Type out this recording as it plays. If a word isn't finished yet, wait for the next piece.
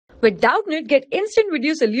With Doubtnut, get instant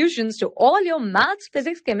video solutions to all your maths,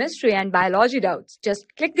 physics, chemistry, and biology doubts. Just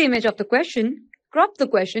click the image of the question, crop the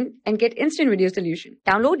question, and get instant video solution.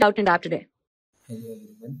 Download Doubtnut app today. Hello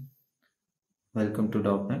everyone, welcome to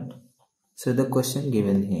Doubtnut. So the question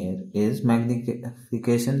given here is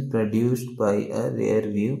magnification produced by a rear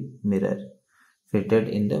view mirror fitted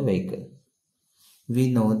in the vehicle.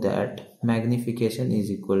 We know that magnification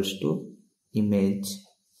is equals to image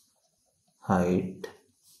height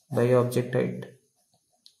by object height.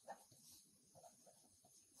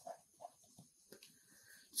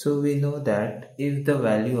 So we know that if the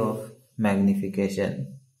value of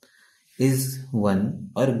magnification is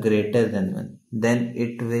 1 or greater than 1, then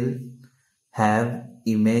it will have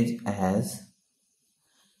image as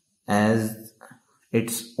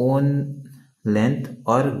its own length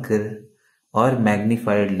or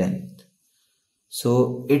magnified length.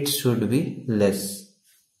 So it should be less.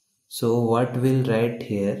 So what we'll write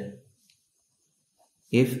here,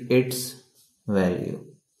 if its value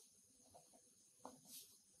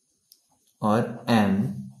or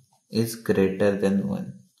m is greater than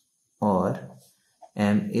 1 or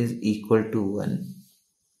m is equal to 1,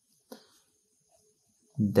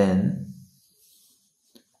 then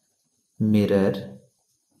mirror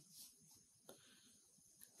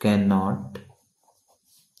cannot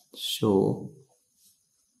show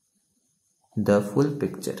the full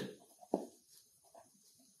picture.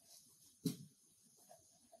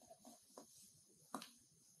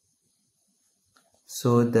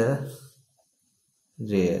 So the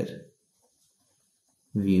rear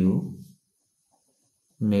view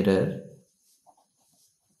mirror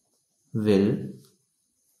will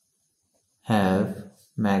have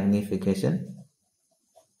magnification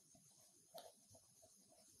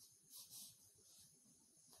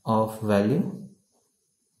of value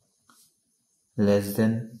less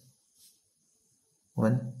than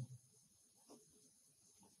 1.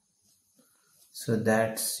 So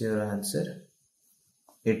that's your answer.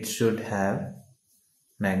 It should have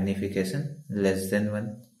magnification less than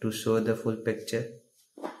 1 to show the full picture.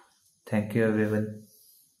 Thank you everyone.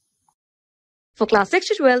 For class 6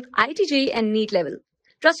 to 12, IIT JEE and NEET level.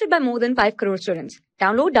 Trusted by more than 5 crore students.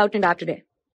 Download Doubtnut app today.